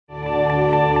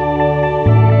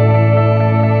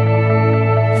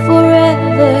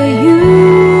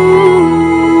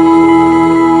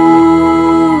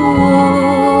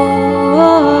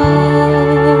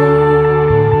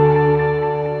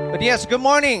Yes, good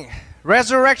morning.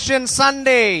 Resurrection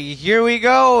Sunday. Here we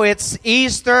go. It's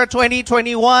Easter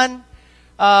 2021.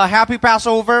 Happy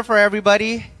Passover for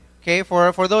everybody. Okay,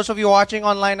 for those of you watching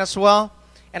online as well.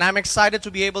 And I'm excited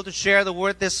to be able to share the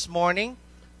word this morning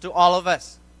to all of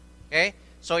us. Okay,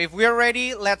 so if we're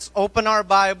ready, let's open our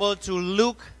Bible to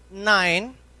Luke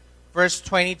 9, verse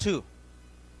 22.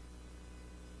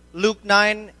 Luke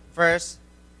 9, verse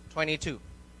 22.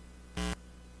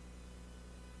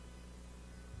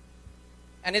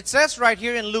 And it says right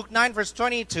here in Luke 9, verse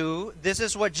 22, this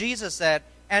is what Jesus said.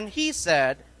 And he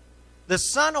said, "The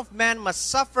Son of Man must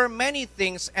suffer many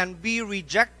things and be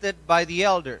rejected by the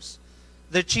elders,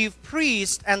 the chief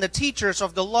priests and the teachers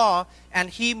of the law,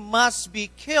 and he must be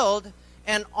killed,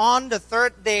 and on the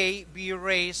third day be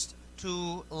raised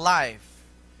to life."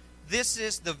 This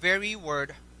is the very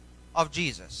word of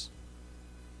Jesus.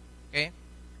 Okay?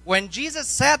 When Jesus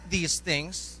said these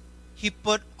things, he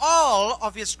put all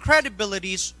of his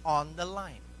credibilities on the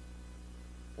line.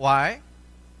 Why?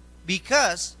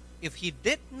 Because if he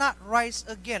did not rise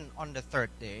again on the third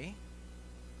day,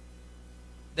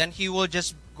 then he will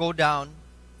just go down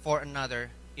for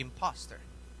another imposter.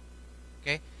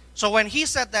 Okay? So when he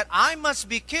said that I must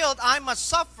be killed, I must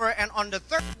suffer, and on the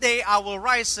third day I will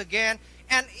rise again,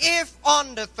 and if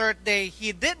on the third day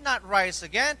he did not rise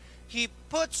again, he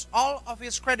puts all of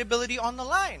his credibility on the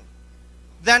line.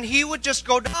 Then he would just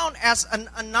go down as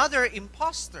another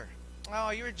imposter.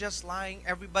 Oh, you're just lying.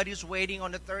 Everybody's waiting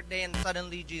on the third day, and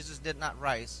suddenly Jesus did not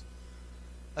rise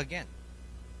again.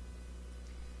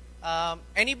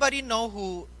 Anybody know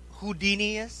who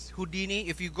Houdini is? Houdini,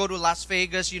 if you go to Las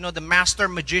Vegas, you know the master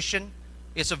magician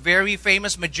is a very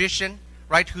famous magician,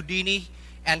 right? Houdini.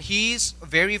 And he's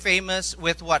very famous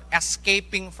with what?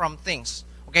 Escaping from things.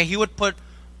 Okay, he would put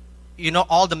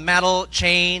all the metal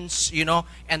chains,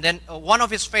 and then one of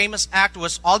his famous act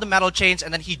was all the metal chains,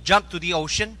 and then he jumped to the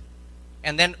ocean,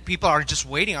 and then people are just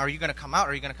waiting, are you going to come out,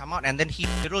 are you going to come out? And then he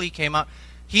literally came out.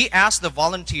 He asked the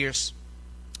volunteers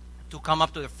to come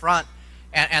up to the front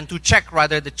and to check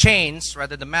whether the chains,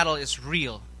 whether the metal is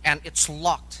real, and it's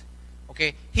locked.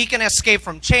 Okay, he can escape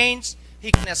from chains,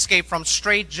 he can escape from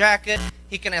straitjacket,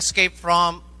 he can escape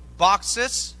from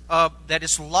boxes that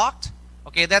is locked.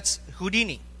 Okay, that's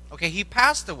Houdini. Okay, he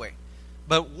passed away.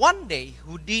 But one day,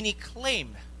 Houdini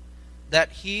claimed that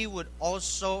he would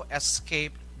also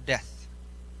escape death.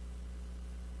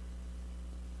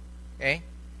 Okay?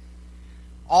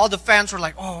 All the fans were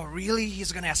like, oh, really?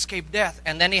 He's going to escape death.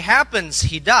 And then it happens.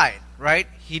 He died, right?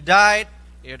 He died.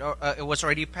 It was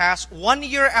already past. 1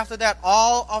 year after that,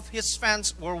 all of his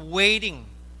fans were waiting.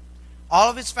 All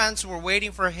of his fans were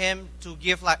waiting for him to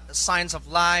give like signs of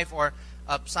life or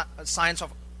signs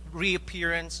of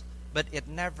reappearance, but it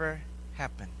never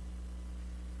happened.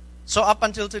 So up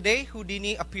until today,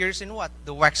 Houdini appears in what?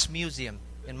 The Wax Museum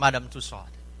in Madame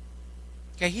Tussauds.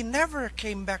 Okay, he never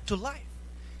came back to life.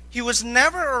 He was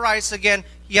never arise again,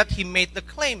 yet he made the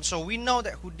claim. So we know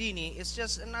that Houdini is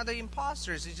just another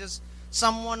imposter. He's just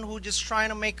someone who just trying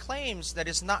to make claims that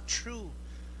is not true.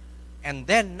 And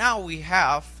then now we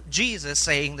have Jesus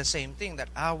saying the same thing, that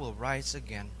I will rise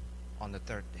again on the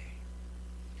third day.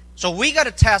 So we got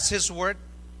to test his word.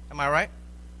 Am I right?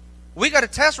 We got to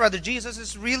test whether Jesus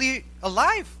is really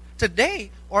alive today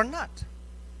or not.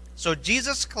 So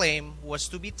Jesus' claim was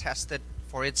to be tested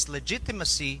for its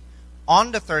legitimacy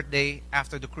on the third day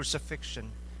after the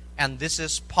crucifixion. And this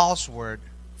is Paul's word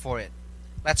for it.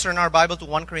 Let's turn our Bible to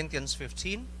 1 Corinthians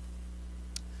 15,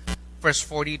 verse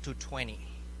 40 to 20.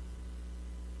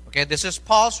 Okay, this is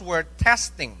Paul's word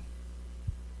testing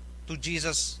to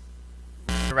Jesus'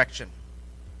 resurrection.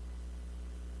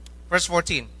 Verse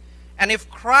 14. And if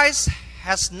Christ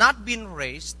has not been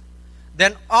raised,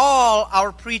 then all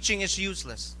our preaching is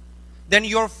useless. Then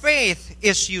your faith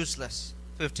is useless.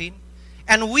 15.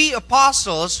 And we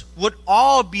apostles would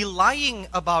all be lying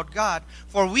about God,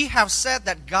 for we have said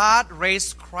that God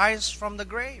raised Christ from the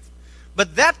grave.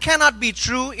 But that cannot be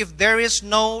true if there is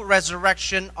no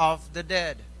resurrection of the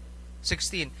dead.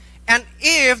 16. And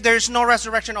if there is no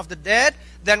resurrection of the dead,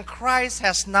 then Christ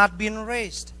has not been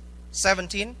raised.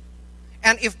 17.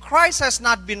 And if Christ has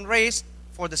not been raised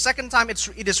for the second time,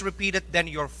 it is repeated, then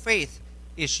your faith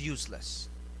is useless.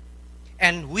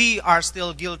 And we are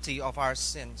still guilty of our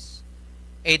sins.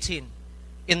 18.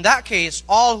 In that case,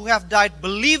 all who have died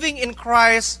believing in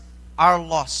Christ are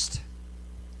lost.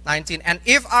 19. And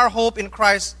if our hope in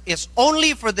Christ is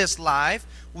only for this life,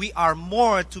 we are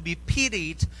more to be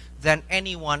pitied than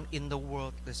anyone in the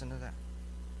world. Listen to that.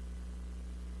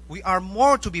 We are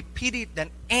more to be pitied than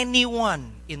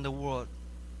anyone in the world.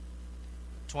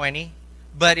 20.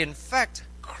 But in fact,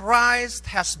 Christ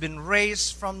has been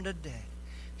raised from the dead.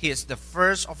 He is the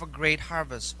first of a great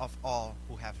harvest of all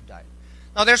who have died.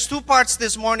 Now there's two parts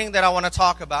this morning that I want to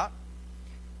talk about.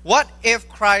 What if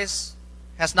Christ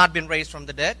has not been raised from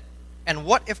the dead? And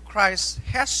what if Christ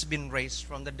has been raised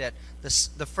from the dead?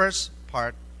 The first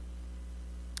part,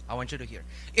 I want you to hear.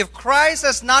 If Christ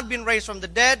has not been raised from the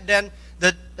dead, then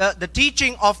the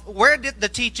teaching of, where did the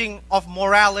teaching of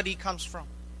morality comes from?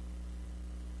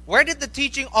 Where did the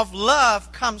teaching of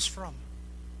love comes from?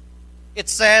 It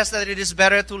says that it is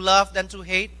better to love than to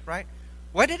hate, right?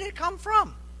 Where did it come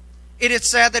from? It is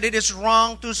said that it is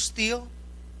wrong to steal.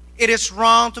 It is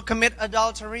wrong to commit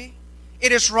adultery.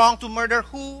 It is wrong to murder.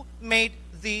 Who made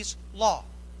these laws?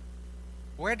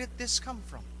 Where did this come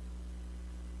from?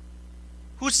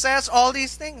 Who says all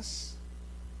these things?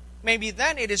 Maybe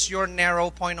then it is your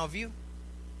narrow point of view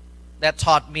that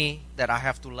taught me that I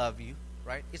have to love you,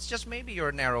 right? It's just maybe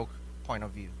your narrow point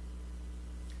of view.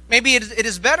 Maybe it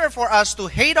is better for us to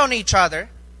hate on each other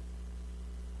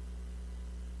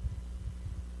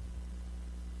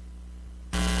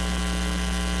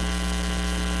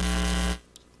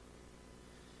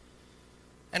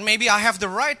and maybe I have the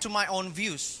right to my own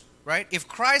views, right? If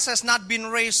Christ has not been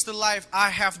raised to life, I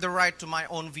have the right to my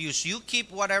own views. You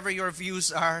keep whatever your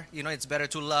views are. You know, it's better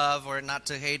to love or not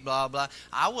to hate, blah, blah.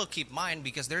 I will keep mine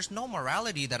because there's no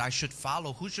morality that I should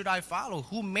follow. Who should I follow?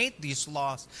 Who made these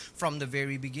laws from the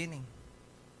very beginning?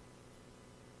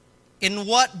 In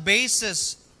what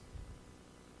basis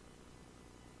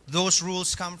those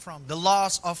rules come from? The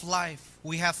laws of life.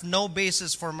 We have no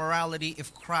basis for morality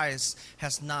if Christ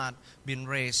has not been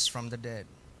raised from the dead.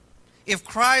 If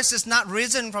Christ is not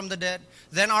risen from the dead,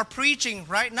 then our preaching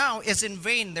right now is in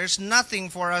vain. There's nothing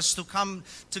for us to come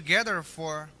together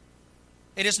for.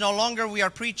 It is no longer we are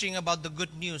preaching about the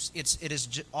good news. It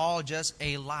is all just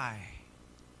a lie.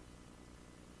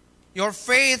 Your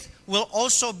faith will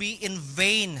also be in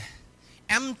vain.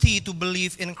 Empty to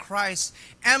believe in Christ.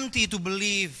 Empty to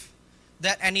believe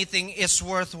that anything is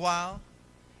worthwhile.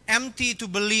 Empty to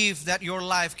believe that your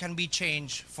life can be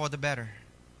changed for the better.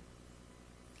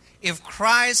 If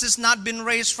Christ has not been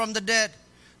raised from the dead,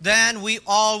 then we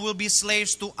all will be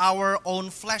slaves to our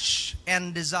own flesh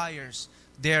and desires.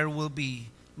 There will be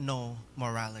no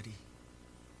morality.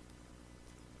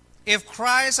 If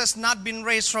Christ has not been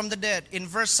raised from the dead, in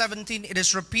verse 17 it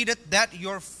is repeated that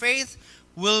your faith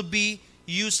will be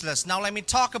useless. Now let me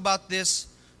talk about this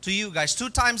to you guys.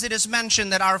 2 times it is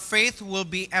mentioned that our faith will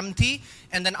be empty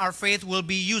and then our faith will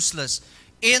be useless.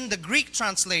 In the Greek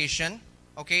translation,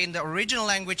 okay, in the original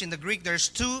language, in the Greek, there's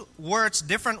 2 words,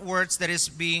 different words that is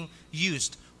being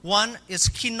used. One is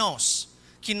kinos.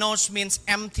 Kinos means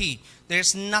empty.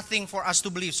 There's nothing for us to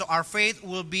believe. So our faith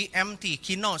will be empty.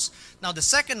 Kinos. Now the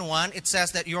second one, it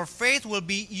says that your faith will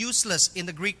be useless. In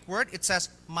the Greek word, it says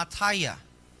mataya.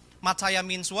 Mataya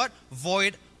means what?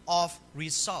 Void of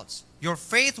results. Your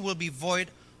faith will be void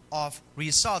of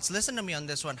results. Listen to me on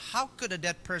this one. How could a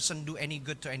dead person do any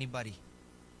good to anybody?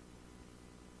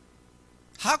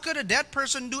 How could a dead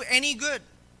person do any good?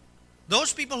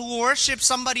 Those people who worship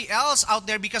somebody else out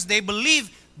there because they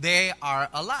believe they are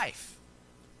alive.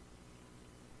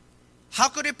 How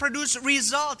could it produce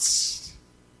results?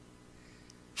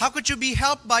 How could you be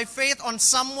helped by faith on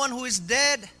someone who is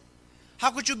dead? How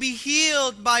could you be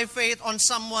healed by faith on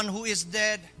someone who is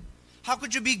dead? How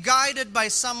could you be guided by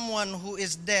someone who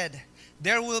is dead?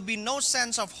 There will be no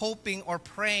sense of hoping or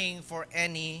praying for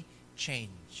any change.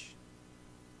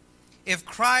 If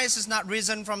Christ is not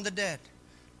risen from the dead,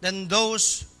 then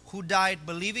those who died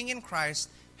believing in Christ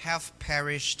have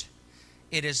perished.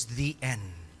 It is the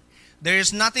end. There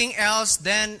is nothing else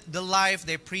than the life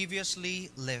they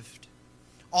previously lived.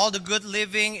 All the good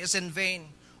living is in vain.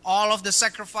 All of the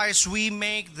sacrifice we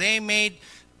make, they made,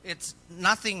 it's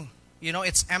nothing. You know,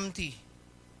 it's empty.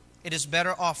 It is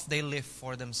better off they live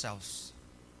for themselves.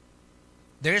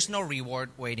 There is no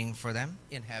reward waiting for them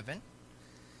in heaven.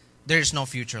 There is no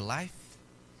future life.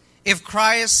 If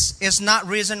Christ is not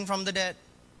risen from the dead,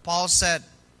 Paul said,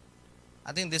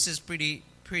 I think this is pretty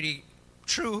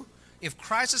true. If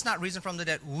Christ is not risen from the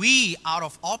dead, we out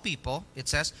of all people, it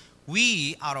says,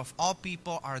 we out of all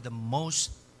people are the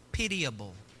most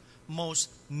pitiable,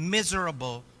 most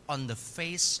miserable on the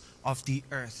face of the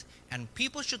earth. And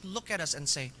people should look at us and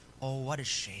say, oh, what a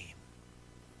shame.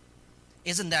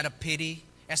 Isn't that a pity?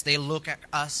 As they look at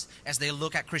us, as they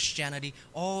look at Christianity,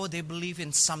 oh, they believe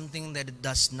in something that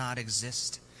does not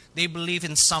exist. They believe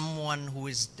in someone who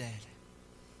is dead.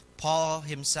 Paul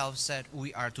himself said,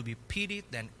 we are to be pitied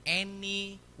than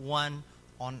anyone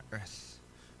on earth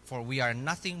for we are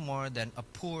nothing more than a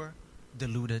poor,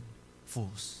 deluded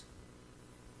fools.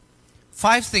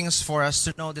 5 things for us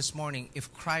to know this morning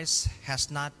if Christ has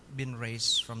not been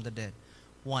raised from the dead.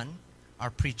 1, our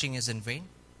preaching is in vain.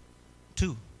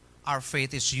 2, our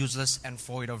faith is useless and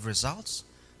void of results.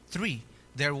 3,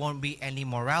 there won't be any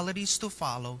moralities to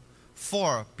follow.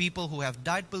 4, people who have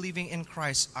died believing in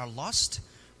Christ are lost.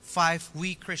 5,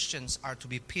 we Christians are to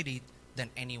be pitied than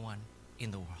anyone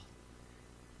in the world.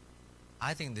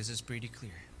 I think this is pretty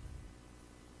clear.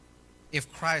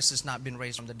 If Christ has not been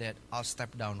raised from the dead, I'll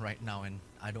step down right now and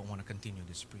I don't want to continue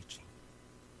this preaching.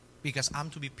 Because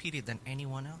I'm to be pitied than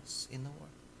anyone else in the world.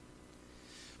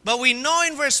 But we know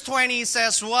in verse 20 it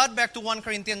says what? Back to 1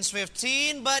 Corinthians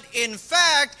 15. But in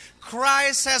fact,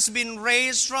 Christ has been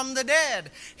raised from the dead.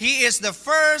 He is the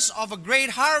first of a great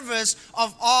harvest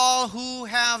of all who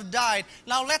have died.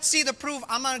 Now let's see the proof.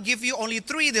 I'm going to give you only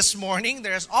 3 this morning.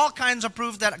 There's all kinds of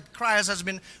proof that Christ has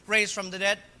been raised from the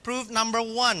dead. Proof number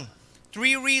 1.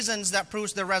 3 reasons that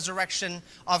proves the resurrection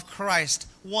of Christ.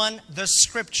 1, the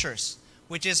scriptures,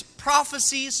 which is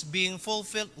prophecies being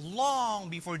fulfilled long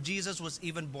before Jesus was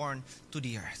even born to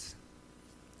the earth.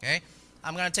 Okay?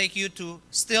 I'm going to take you to,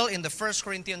 still in the 1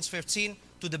 Corinthians 15,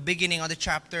 to the beginning of the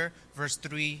chapter, verse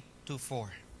 3 to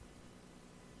 4.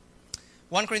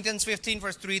 1 Corinthians 15,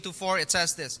 verse 3 to 4, it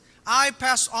says this: I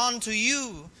pass on to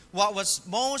you what was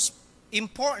most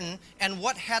important and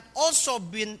what had also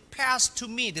been passed to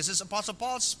me. This is Apostle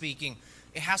Paul speaking.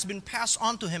 It has been passed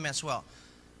on to him as well.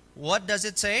 What does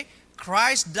it say?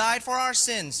 Christ died for our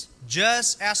sins,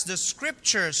 just as the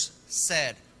scriptures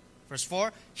said. Verse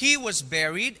 4, He was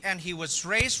buried and He was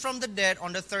raised from the dead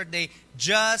on the 3rd day,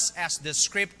 just as the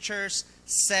scriptures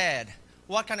said.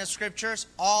 What kind of scriptures?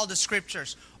 All the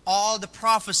scriptures, all the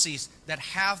prophecies that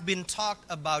have been talked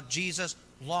about Jesus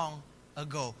long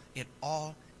ago. It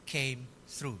all came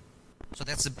through. So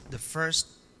that's the first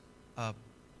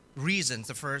reason,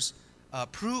 the first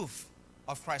proof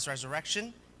of Christ's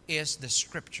resurrection is the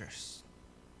scriptures.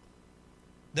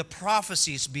 The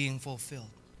prophecies being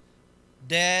fulfilled.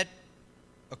 Dead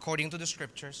according to the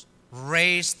scriptures,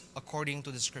 raised according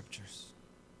to the scriptures.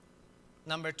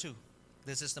 Number 2,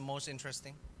 this is the most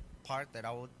interesting part that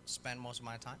I would spend most of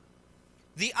my time.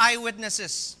 The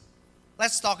eyewitnesses.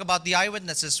 Let's talk about the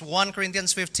eyewitnesses. 1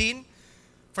 Corinthians 15,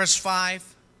 verse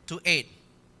 5 to 8.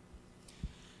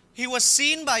 He was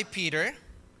seen by Peter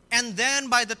and then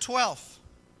by the 12.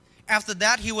 After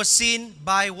that, he was seen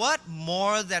by what?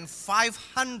 More than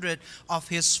 500 of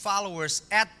his followers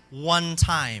at one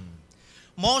time.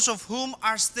 Most of whom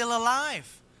are still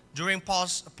alive. During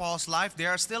Paul's life, they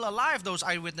are still alive, those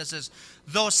eyewitnesses,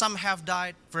 though some have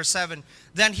died. Verse 7.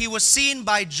 Then he was seen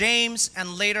by James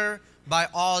and later by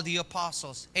all the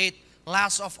apostles. 8.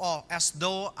 Last of all, as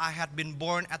though I had been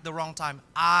born at the wrong time,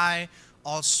 I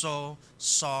also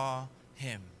saw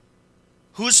him.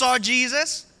 Who saw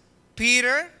Jesus?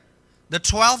 Peter, the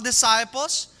 12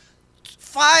 disciples,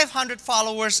 500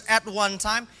 followers at one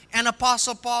time, and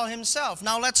Apostle Paul himself.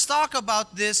 Now let's talk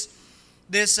about this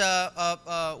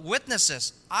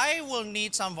witnesses. I will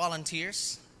need some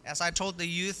volunteers. As I told the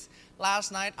youth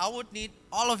last night, I would need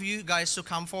all of you guys to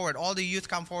come forward. All the youth,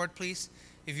 come forward, please.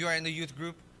 If you are in the youth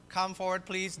group, come forward,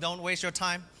 please. Don't waste your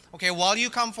time. Okay, while you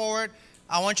come forward,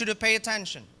 I want you to pay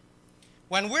attention.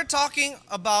 When we're talking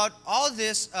about all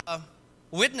these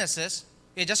witnesses,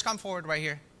 just come forward right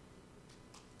here.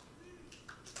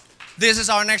 This is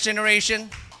our next generation.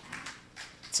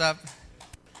 What's up?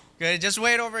 Good. Just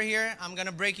wait over here. I'm going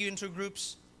to break you into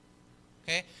groups.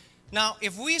 Okay? Now,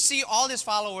 if we see all these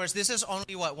followers, this is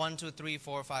only what? 1, 2, 3,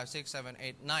 4, 5, 6, 7,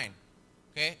 8, 9.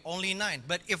 Okay? Only 9.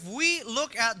 But if we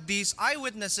look at these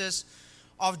eyewitnesses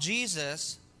of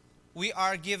Jesus, we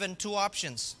are given 2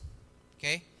 options.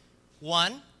 Okay?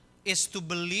 1 is to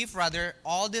believe rather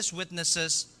all these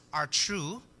witnesses are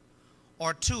true,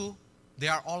 or 2, they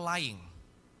are all lying.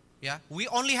 Yeah, we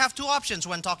only have 2 options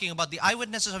when talking about the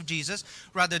eyewitnesses of Jesus.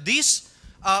 Rather,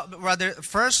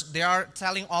 first they are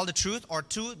telling all the truth, or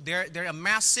 2, they're a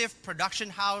massive production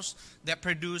house that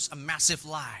produced a massive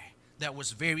lie that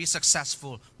was very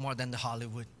successful, more than the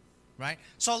Hollywood, right?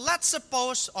 So let's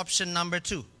suppose option number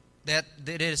 2, that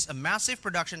it is a massive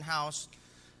production house,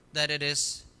 that it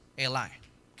is a lie.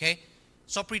 Okay,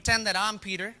 so pretend that I'm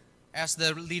Peter as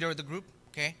the leader of the group.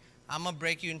 Okay, I'm gonna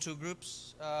break you into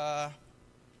groups.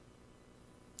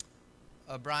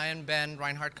 Brian, Ben,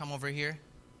 Reinhardt, come over here.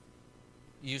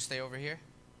 You stay over here.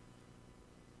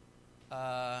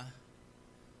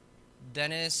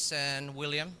 Dennis and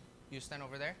William, you stand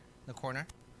over there in the corner.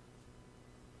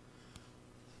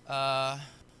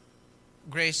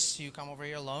 Grace, you come over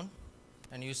here alone.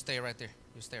 And you stay right there.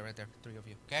 You stay right there, 3 of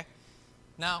you, okay?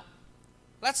 Now,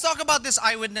 let's talk about these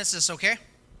eyewitnesses, okay?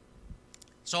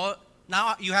 So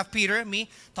now you have Peter, me,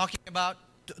 talking about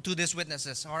to these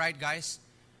witnesses. All right, guys,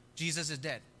 Jesus is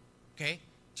dead, okay?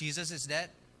 Jesus is dead.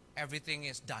 Everything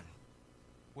is done.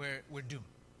 We're doomed,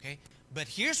 okay? But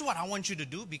here's what I want you to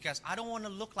do, because I don't want to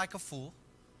look like a fool,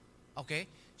 okay?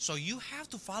 So you have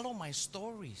to follow my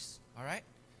stories, all right?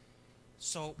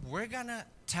 So we're going to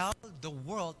tell the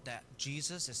world that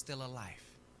Jesus is still alive.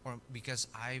 Or because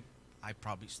I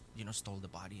probably, stole the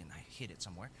body and I hid it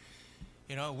somewhere.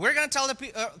 We're going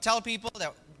to tell people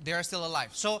that they're still alive.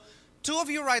 So two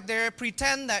of you right there,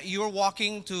 pretend that you're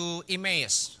walking to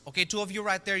Emmaus. Okay, two of you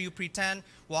right there, you pretend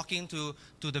walking to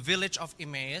the village of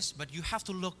Emmaus, but you have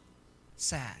to look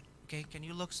sad. Okay, can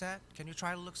you look sad? Can you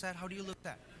try to look sad? How do you look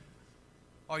sad?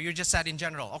 Or you're just sad in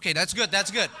general? Okay, that's good, that's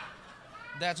good.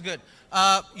 That's good.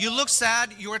 You look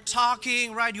sad, you're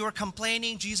talking, right? You're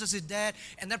complaining, Jesus is dead,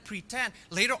 and then pretend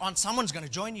later on someone's going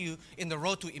to join you in the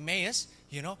road to Emmaus,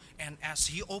 and as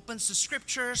he opens the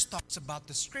scriptures, talks about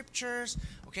the scriptures,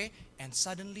 okay, and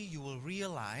suddenly you will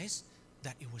realize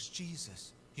that it was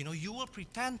Jesus. You will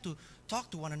pretend to talk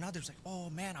to one another. It's like, oh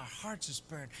man, our hearts is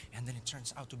burned, and then it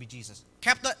turns out to be Jesus.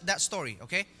 Kept that story,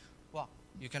 okay? Well,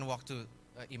 you can walk to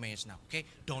Emmaus now, okay?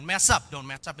 Don't mess up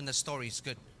in the stories.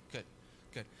 Good.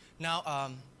 Now,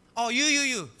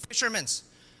 you fishermen,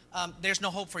 there's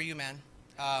no hope for you, man.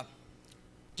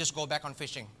 Just go back on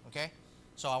fishing, okay?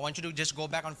 So I want you to just go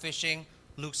back on fishing.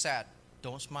 Look sad.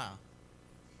 Don't smile.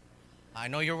 I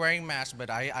know you're wearing masks,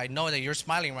 but I know that you're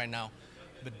smiling right now.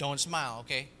 But don't smile,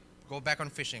 okay? Go back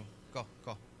on fishing. Go.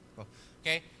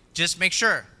 Okay? Just make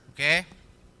sure, okay?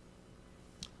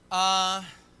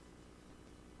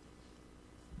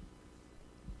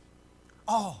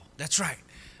 That's right.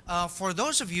 For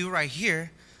those of you right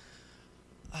here,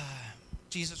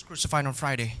 Jesus crucified on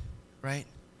Friday, right?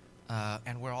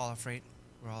 And we're all afraid.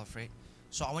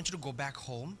 So I want you to go back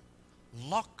home,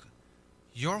 lock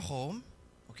your home,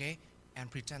 okay, and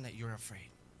pretend that you're afraid.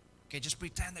 Okay, just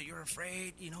pretend that you're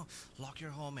afraid, lock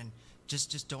your home and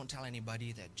just don't tell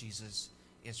anybody that Jesus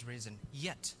is risen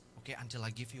yet, okay, until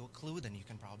I give you a clue, then you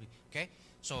can probably, okay?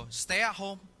 So stay at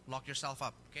home, lock yourself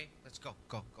up, okay? Let's go.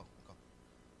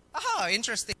 Ah,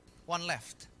 interesting. One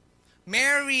left.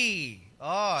 Mary.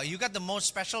 Oh, you got the most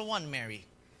special one, Mary.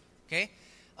 Okay?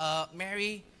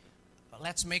 Mary,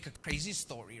 let's make a crazy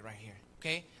story right here.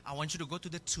 Okay? I want you to go to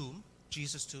the tomb,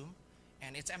 Jesus' tomb,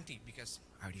 and it's empty because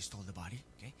I already stole the body.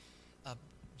 Okay?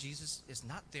 Jesus is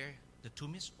not there. The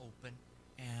tomb is open.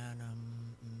 And,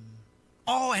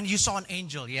 and you saw an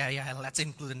angel. Yeah, let's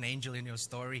include an angel in your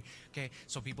story. Okay?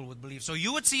 So people would believe. So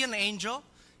you would see an angel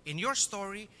in your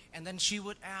story, and then she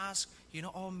would ask,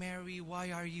 oh Mary,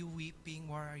 why are you weeping?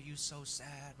 Why are you so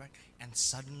sad? Right? And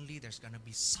suddenly there's going to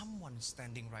be someone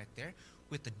standing right there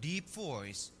with a deep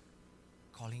voice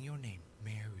calling your name,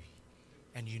 Mary.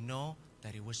 And you know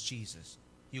that it was Jesus.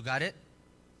 You got it?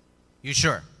 You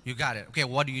sure? You got it. Okay,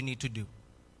 what do you need to do?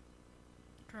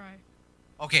 Cry.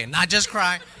 Okay, not just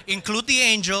cry. Include the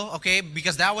angel, okay,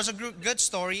 because that was a good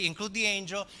story. Include the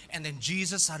angel, and then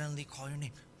Jesus suddenly call your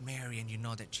name, Mary, and you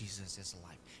know that Jesus is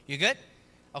alive. You good?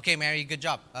 Okay, Mary, good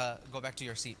job. Go back to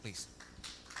your seat, please.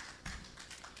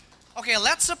 Okay,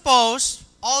 let's suppose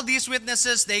all these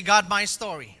witnesses, they got my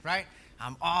story, right?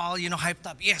 I'm all, hyped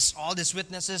up. Yes, all these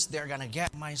witnesses, they're going to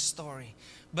get my story.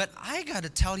 But I got to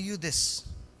tell you this,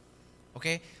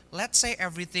 okay? Let's say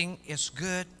everything is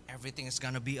good. Everything is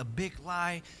going to be a big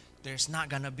lie. There's not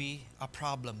going to be a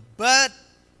problem. But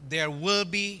there will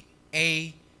be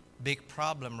a big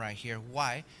problem right here.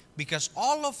 Why? Because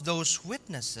all of those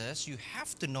witnesses, you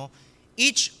have to know,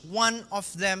 each one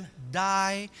of them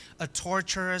die a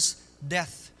torturous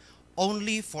death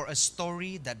only for a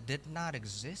story that did not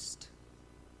exist.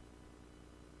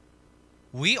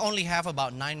 We only have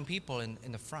about 9 people in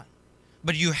the front.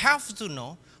 But you have to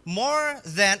know, more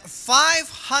than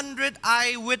 500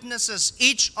 eyewitnesses,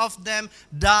 each of them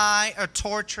die a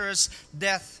torturous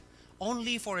death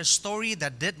only for a story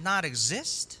that did not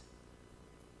exist.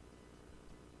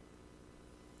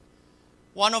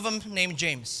 One of them named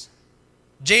James.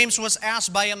 James was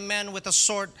asked by a man with a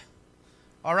sword,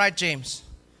 all right, James,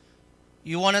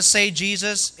 you want to say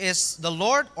Jesus is the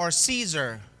Lord or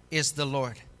Caesar is the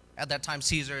Lord? At that time,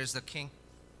 Caesar is the king.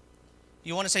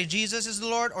 You want to say Jesus is the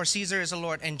Lord or Caesar is the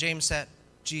Lord? And James said,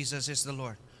 Jesus is the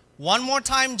Lord. One more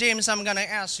time, James, I'm going to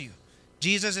ask you,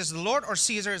 Jesus is the Lord or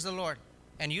Caesar is the Lord?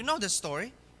 And you know this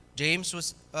story.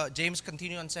 James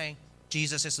continued on saying,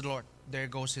 Jesus is the Lord. There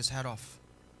goes his head off,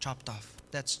 chopped off.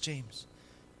 That's James.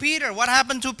 Peter, what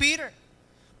happened to Peter?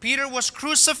 Peter was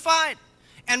crucified.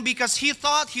 And because he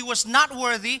thought he was not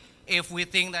worthy, if we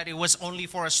think that it was only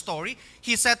for a story.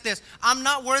 He said this, I'm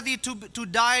not worthy to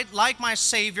die like my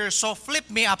Savior, so flip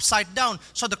me upside down.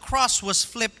 So the cross was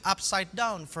flipped upside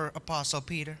down for Apostle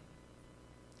Peter.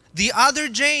 The other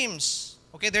James,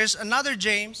 okay, there's another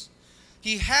James.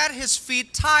 He had his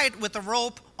feet tied with a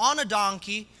rope on a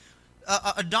donkey.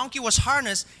 A donkey was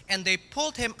harnessed, and they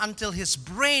pulled him until his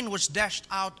brain was dashed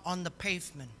out on the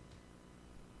pavement.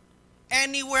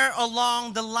 Anywhere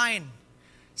along the line,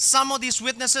 some of these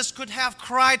witnesses could have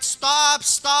cried, stop,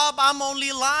 stop, I'm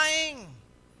only lying.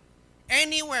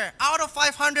 Anywhere. Out of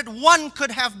 500, one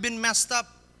could have been messed up.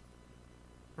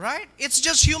 Right? It's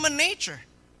just human nature.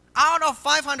 Out of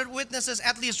 500 witnesses,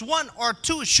 at least one or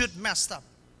two should messed up.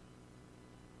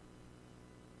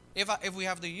 If we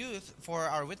have the youth for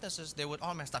our witnesses, they would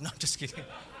all messed up. No, just kidding.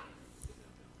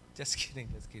 Just kidding,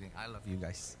 just kidding. I love you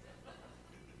guys.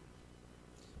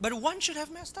 But one should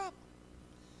have messed up.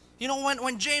 You know,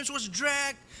 when James was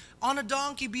dragged on a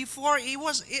donkey before,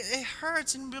 it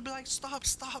hurts, and we'll be like, stop,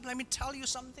 stop, let me tell you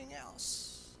something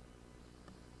else.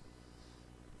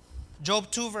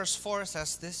 Job 2 verse 4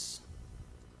 says this.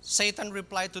 Satan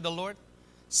replied to the Lord,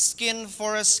 skin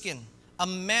for a skin. A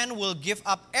man will give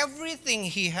up everything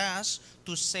he has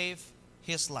to save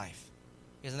his life.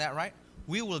 Isn't that right?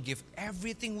 We will give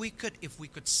everything we could if we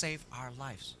could save our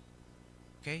lives.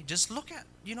 Okay, just look at,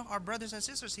 our brothers and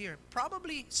sisters here.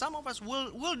 Probably some of us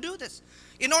will do this.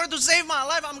 In order to save my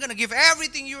life, I'm going to give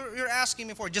everything you're asking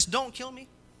me for. Just don't kill me.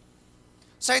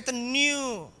 Satan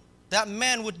knew that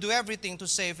man would do everything to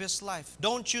save his life.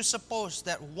 Don't you suppose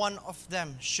that one of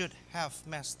them should have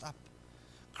messed up,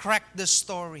 cracked the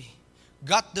story,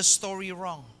 got the story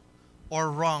wrong,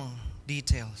 or wrong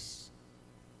details?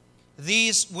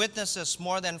 These witnesses,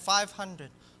 more than 500,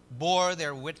 bore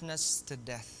their witness to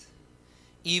death,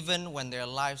 even when their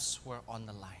lives were on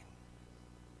the line.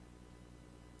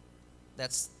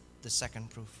 That's the second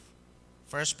proof.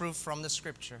 First proof from the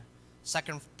scripture.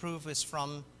 Second proof is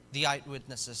from the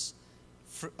eyewitnesses.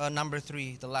 Number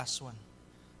 3, the last one.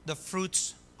 The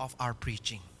fruits of our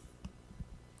preaching.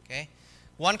 Okay?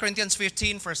 1 Corinthians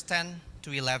 15, verse 10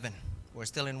 to 11. We're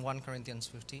still in 1 Corinthians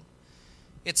 15.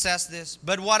 It says this,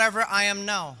 but whatever I am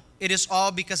now, it is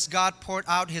all because God poured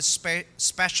out His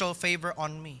special favor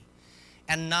on me,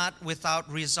 and not without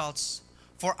results.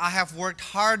 For I have worked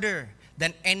harder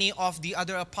than any of the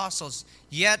other apostles,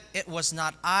 yet it was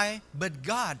not I, but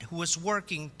God who was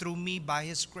working through me by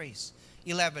His grace.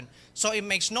 11. So it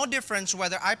makes no difference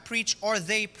whether I preach or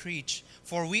they preach,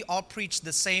 for we all preach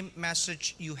the same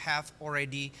message you have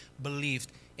already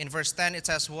believed. In verse 10 it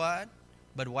says what?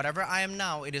 But whatever I am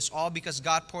now, it is all because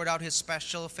God poured out His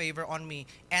special favor on me,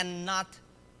 and not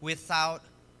without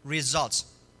results.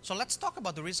 So let's talk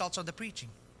about the results of the preaching.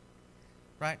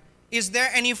 Right? Is there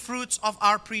any fruits of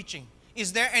our preaching?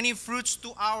 Is there any fruits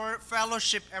to our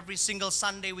fellowship every single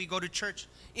Sunday we go to church?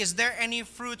 Is there any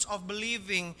fruits of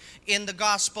believing in the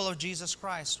gospel of Jesus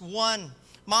Christ? 1,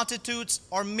 multitudes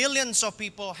or millions of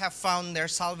people have found their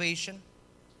salvation.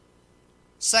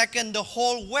 2, the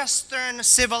whole Western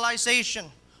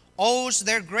civilization owes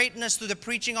their greatness to the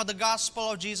preaching of the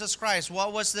gospel of Jesus Christ.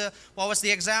 What was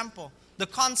the example? The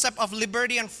concept of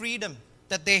liberty and freedom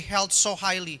that they held so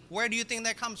highly. Where do you think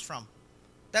that comes from?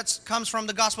 That comes from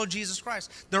the gospel of Jesus Christ.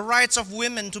 The rights of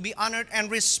women to be honored and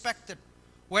respected.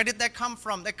 Where did that come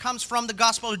from? That comes from the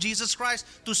gospel of Jesus Christ,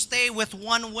 to stay with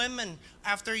one woman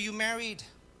after you married.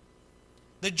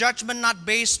 The judgment not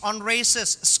based on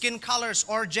races, skin colors,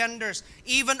 or genders.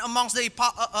 Even amongst the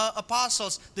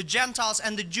apostles, the Gentiles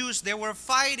and the Jews, they were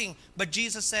fighting. But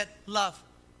Jesus said, love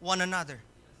one another.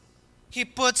 He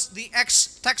puts the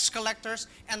ex-tax collectors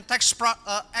and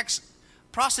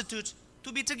ex-prostitutes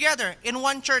to be together in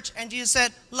one church. And Jesus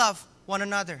said, love one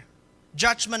another.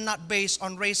 Judgment not based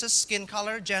on races, skin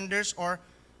color, genders, or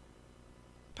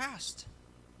past.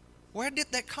 Where did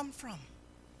that come from?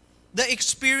 The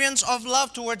experience of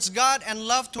love towards God and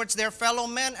love towards their fellow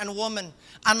men and women,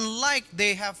 unlike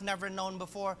they have never known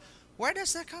before. Where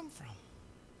does that come from?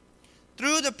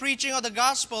 Through the preaching of the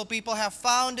gospel, people have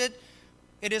found it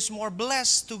is more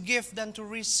blessed to give than to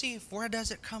receive. Where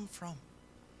does it come from?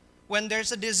 When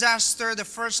there's a disaster, the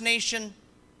first nation,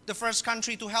 the first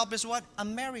country to help is what?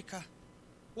 America.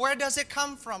 Where does it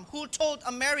come from? Who told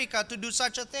America to do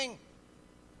such a thing?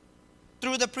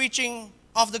 Through the preaching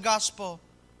of the gospel,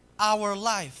 our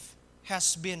life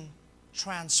has been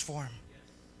transformed.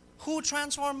 Who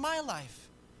transformed my life?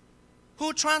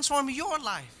 Who transformed your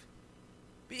life?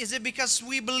 Is it because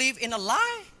we believe in a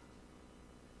lie?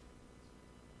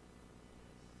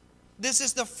 This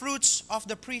is the fruits of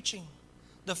the preaching.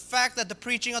 The fact that the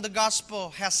preaching of the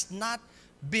gospel has not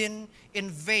been in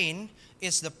vain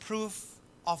is the proof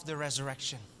of the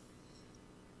resurrection.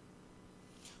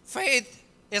 Faith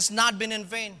has not been in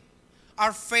vain.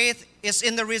 Our faith is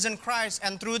in the risen Christ,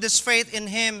 and through this faith in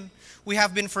Him, we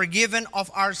have been forgiven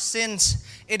of our sins.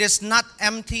 It is not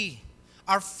empty.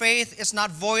 Our faith is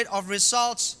not void of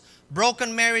results.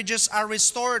 Broken marriages are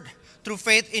restored through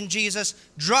faith in Jesus.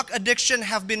 Drug addiction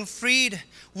have been freed.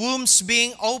 Wombs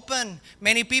being opened.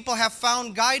 Many people have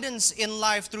found guidance in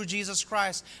life through Jesus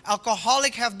Christ.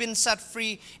 Alcoholics have been set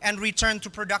free and returned to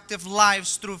productive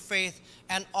lives through faith.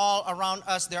 And all around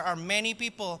us, there are many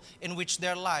people in which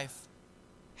their life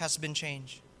has been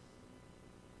changed.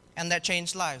 And that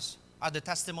changed lives are the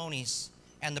testimonies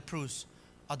and the proofs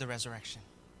of the resurrection.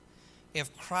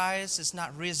 If Christ is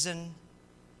not risen,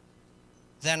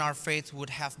 then our faith would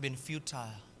have been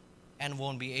futile and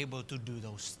won't be able to do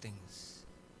those things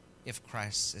if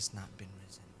Christ has not been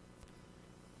risen.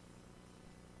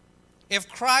 If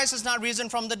Christ is not risen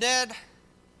from the dead,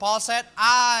 Paul said,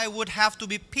 I would have to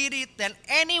be pitied than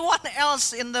anyone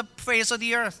else in the face of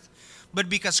the earth. But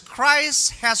because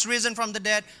Christ has risen from the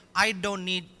dead, I don't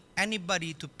need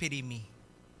anybody to pity me.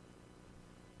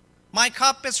 My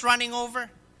cup is running over.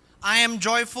 I am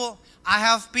joyful. I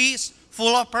have peace,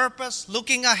 full of purpose,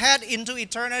 looking ahead into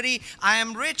eternity. I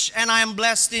am rich and I am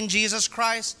blessed in Jesus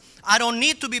Christ. I don't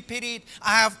need to be pitied.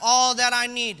 I have all that I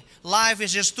need. Life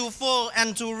is just too full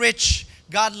and too rich.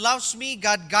 God loves me.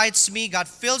 God guides me. God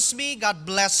fills me. God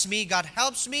blesses me. God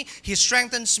helps me. He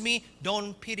strengthens me.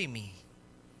 Don't pity me.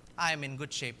 I am in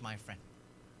good shape, my friend.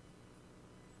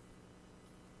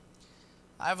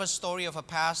 I have a story of a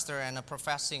pastor and a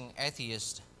professing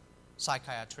atheist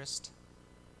psychiatrist.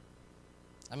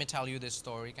 Let me tell you this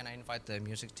story. Can I invite the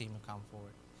music team to come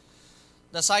forward?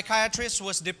 The psychiatrist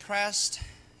was depressed.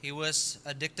 He was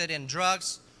addicted in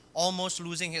drugs, almost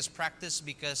losing his practice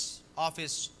because of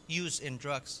his use in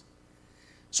drugs.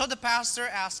 So the pastor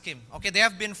asked him, okay, they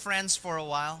have been friends for a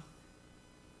while.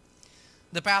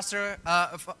 The pastor,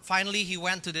 finally he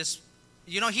went to this,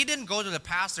 he didn't go to the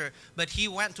pastor, but he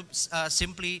went to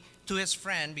simply to his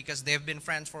friend because they've been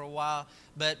friends for a while.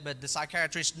 But the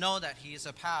psychiatrist know that he is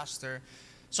a pastor.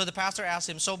 So the pastor asked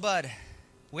him, so bud,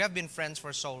 we have been friends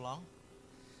for so long.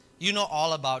 You know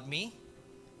all about me,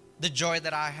 the joy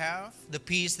that I have, the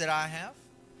peace that I have.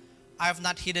 I have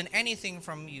not hidden anything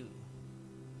from you.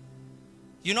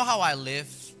 You know how I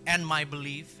live and my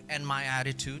belief and my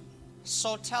attitude.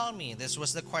 So tell me, this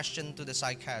was the question to the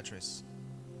psychiatrist.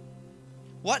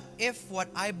 What if what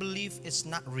I believe is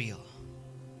not real?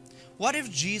 What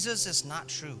if Jesus is not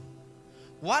true?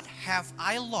 What have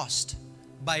I lost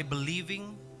by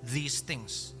believing these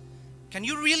things? Can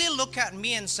you really look at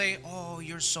me and say, oh,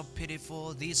 you're so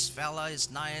pitiful, this fella is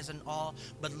nice and all,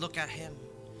 but look at him,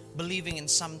 believing in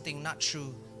something not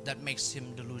true that makes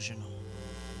him delusional.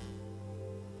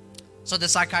 So the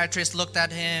psychiatrist looked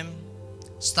at him,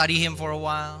 studied him for a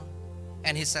while,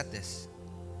 and he said this,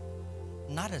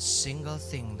 not a single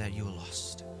thing that you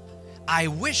lost. I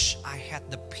wish I had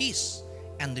the peace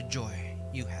and the joy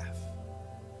you have.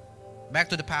 Back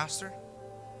to the pastor.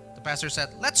 The pastor said,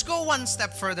 let's go one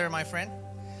step further, my friend.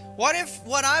 What if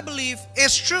what I believe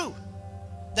is true?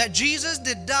 That Jesus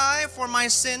did die for my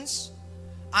sins,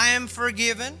 I am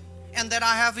forgiven, and that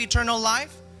I have eternal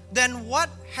life? Then what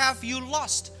have you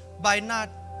lost by not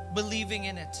believing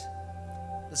in it?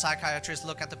 The psychiatrist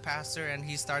looked at the pastor and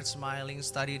he started smiling,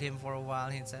 studied him for a while.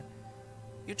 He said,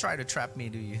 you try to trap me,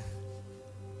 do you?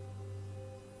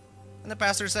 And the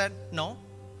pastor said, no,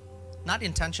 not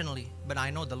intentionally, but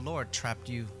I know the Lord trapped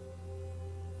you.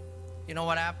 You know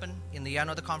what happened? In the end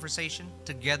of the conversation,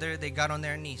 together they got on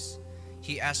their knees.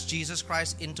 He asked Jesus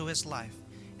Christ into his life,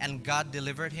 and God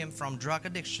delivered him from drug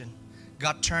addiction.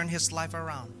 God turned his life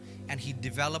around, and he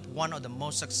developed one of the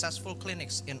most successful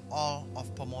clinics in all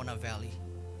of Pomona Valley.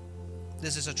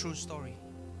 This is a true story.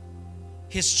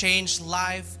 His changed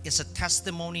life is a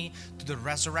testimony to the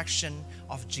resurrection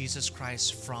of Jesus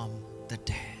Christ from the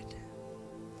dead.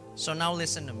 So now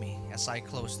listen to me as I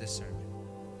close this sermon.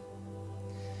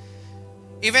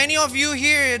 If any of you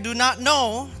here do not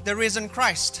know the risen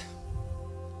Christ,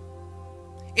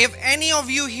 if any of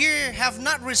you here have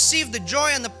not received the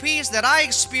joy and the peace that I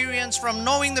experienced from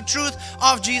knowing the truth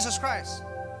of Jesus Christ,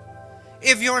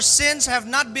 if your sins have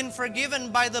not been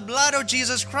forgiven by the blood of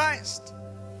Jesus Christ,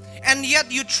 and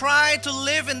yet you try to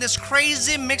live in this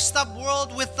crazy mixed up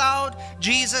world without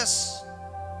Jesus,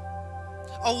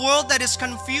 a world that is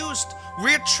confused,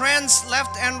 weird trends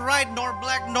left and right, nor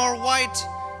black nor white,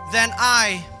 then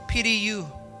I pity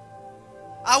you.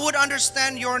 I would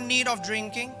understand your need of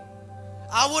drinking.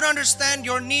 I would understand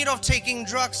your need of taking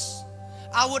drugs.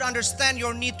 I would understand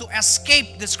your need to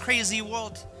escape this crazy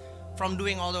world from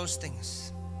doing all those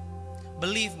things.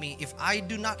 Believe me, if I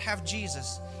do not have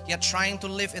Jesus, yet trying to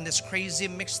live in this crazy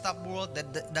mixed up world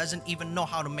that doesn't even know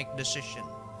how to make decision,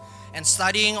 and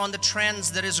studying on the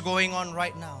trends that is going on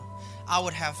right now, I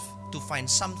would have to find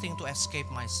something to escape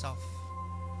myself.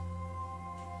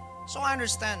 So I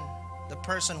understand the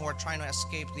person who are trying to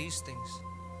escape these things.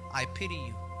 I pity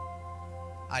you.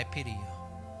 I pity you.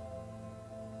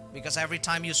 Because every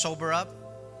time you sober up,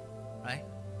 right,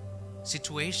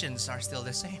 situations are still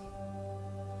the same.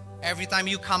 Every time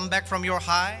you come back from your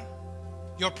high,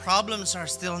 your problems are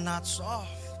still not solved.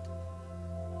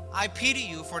 I pity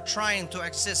you for trying to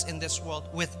exist in this world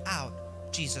without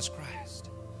Jesus Christ.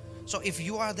 So if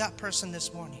you are that person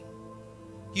this morning,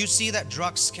 you see that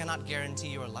drugs cannot guarantee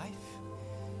your life.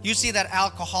 You see that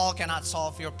alcohol cannot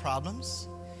solve your problems.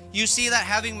 You see that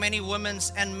having many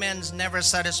women's and men's never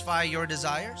satisfy your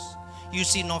desires. You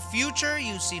see no future,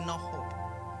 you see no hope.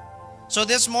 So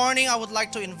this morning, I would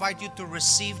like to invite you to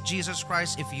receive Jesus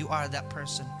Christ if you are that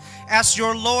person as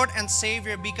your Lord and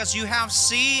Savior, because you have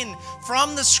seen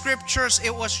from the scriptures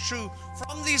it was true.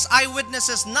 From these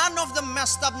eyewitnesses, none of them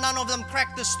messed up, none of them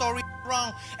cracked the story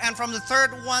wrong. And from the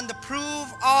third one, the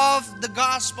proof of the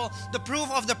gospel, the proof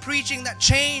of the preaching that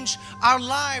changed our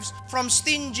lives. From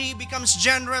stingy becomes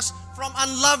generous, from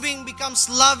unloving becomes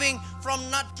loving,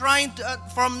 from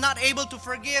not able to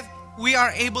forgive, we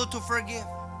are able to forgive.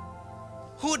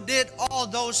 Who did all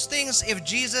those things if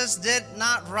Jesus did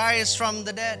not rise from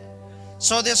the dead?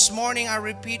 So this morning, I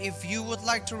repeat, if you would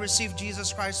like to receive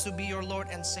Jesus Christ to be your Lord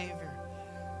and Savior,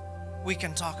 we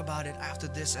can talk about it after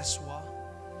this as well.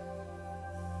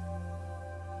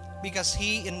 Because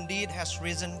He indeed has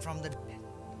risen from the dead.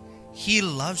 He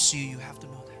loves you, you have to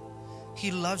know that. He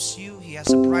loves you, He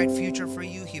has a bright future for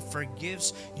you, He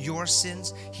forgives your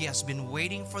sins. He has been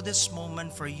waiting for this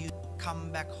moment for you to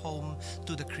come back home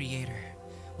to the Creator.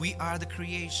 We are the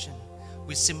creation.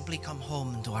 We simply come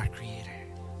home to our Creator.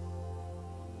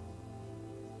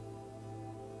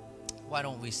 Why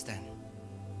don't we stand?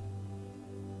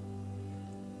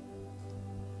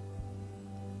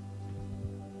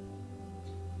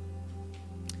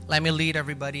 Let me lead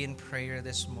everybody in prayer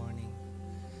this morning.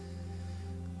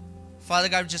 Father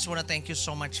God, I just want to thank you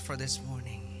so much for this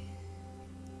morning.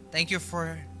 Thank you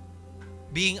for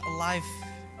being alive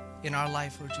in our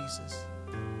life, Lord Jesus.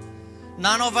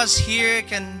 None of us here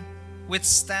can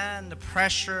withstand the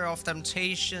pressure of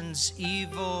temptations,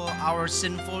 evil, our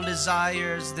sinful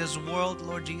desires, this world,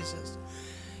 Lord Jesus.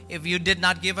 If you did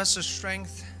not give us the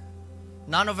strength,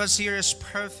 none of us here is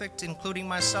perfect, including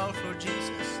myself, Lord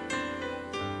Jesus.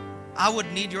 I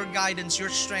would need your guidance, your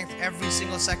strength every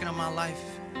single second of my life.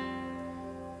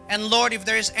 And Lord, if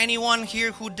there is anyone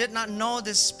here who did not know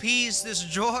this peace, this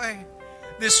joy,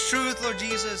 this truth, Lord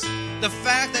Jesus, the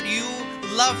fact that you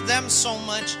love them so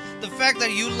much, the fact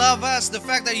that you love us, the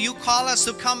fact that you call us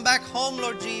to come back home,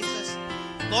 Lord Jesus.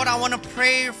 Lord, I want to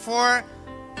pray for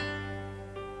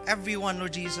everyone,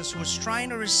 Lord Jesus, who is trying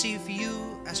to receive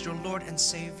you as your Lord and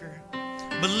Savior.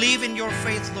 Believe in your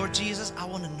faith, Lord Jesus. I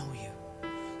want to know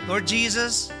you. Lord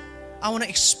Jesus, I want to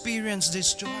experience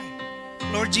this joy.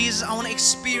 Lord Jesus, I want to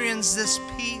experience this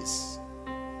peace.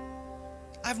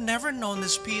 I've never known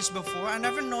this peace before. I've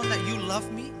never known that you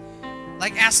love me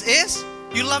like as is.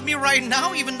 You love me right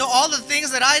now, even though all the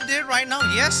things that I did right now.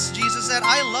 Yes, Jesus said,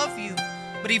 I love you.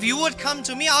 But if you would come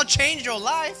to me, I'll change your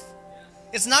life.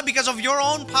 It's not because of your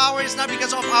own power. It's not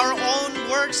because of our own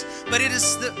works. But it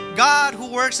is the God who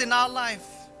works in our life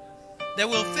that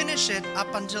will finish it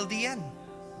up until the end.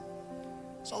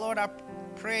 So Lord, I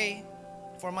pray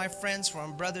for my friends, for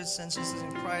my brothers and sisters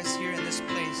in Christ here in this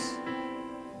place.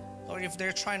 Lord, if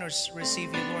they're trying to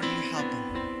receive you, Lord, you help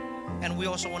them. And we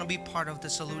also want to be part of the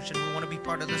solution. We want to be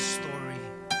part of the story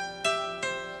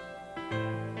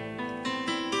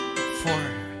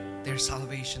for their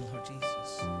salvation, Lord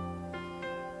Jesus.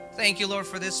 Thank you, Lord,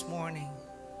 for this morning.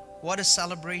 What a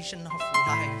celebration of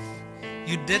life.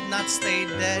 You did not stay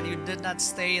dead. You did not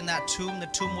stay in that tomb. The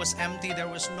tomb was empty. There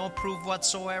was no proof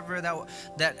whatsoever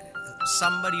that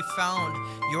somebody found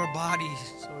your body,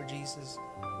 Lord Jesus.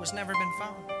 It was never been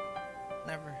found.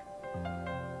 Never.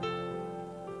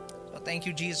 So thank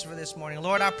you, Jesus, for this morning.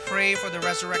 Lord, I pray for the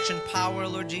resurrection power,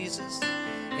 Lord Jesus,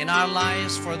 in our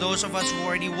lives. For those of us who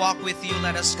already walk with you,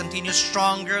 let us continue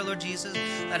stronger, Lord Jesus.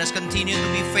 Let us continue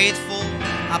to be faithful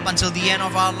up until the end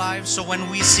of our lives. So when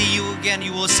we see you again,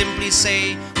 you will simply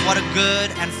say, what a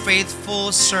good and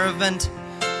faithful servant,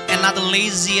 and not a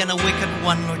lazy and a wicked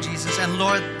one, Lord Jesus. And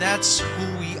Lord, that's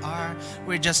who we are.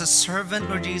 We're just a servant,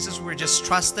 Lord Jesus. We're just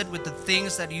trusted with the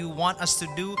things that you want us to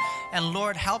do. And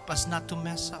Lord, help us not to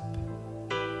mess up.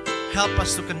 Help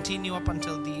us to continue up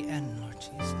until the end, Lord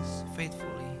Jesus, faithfully.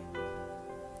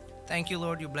 Thank you,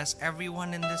 Lord. You bless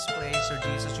everyone in this place. Lord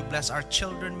Jesus, you bless our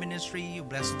children ministry. You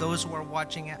bless those who are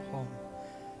watching at home.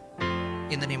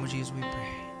 In the name of Jesus we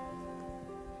pray.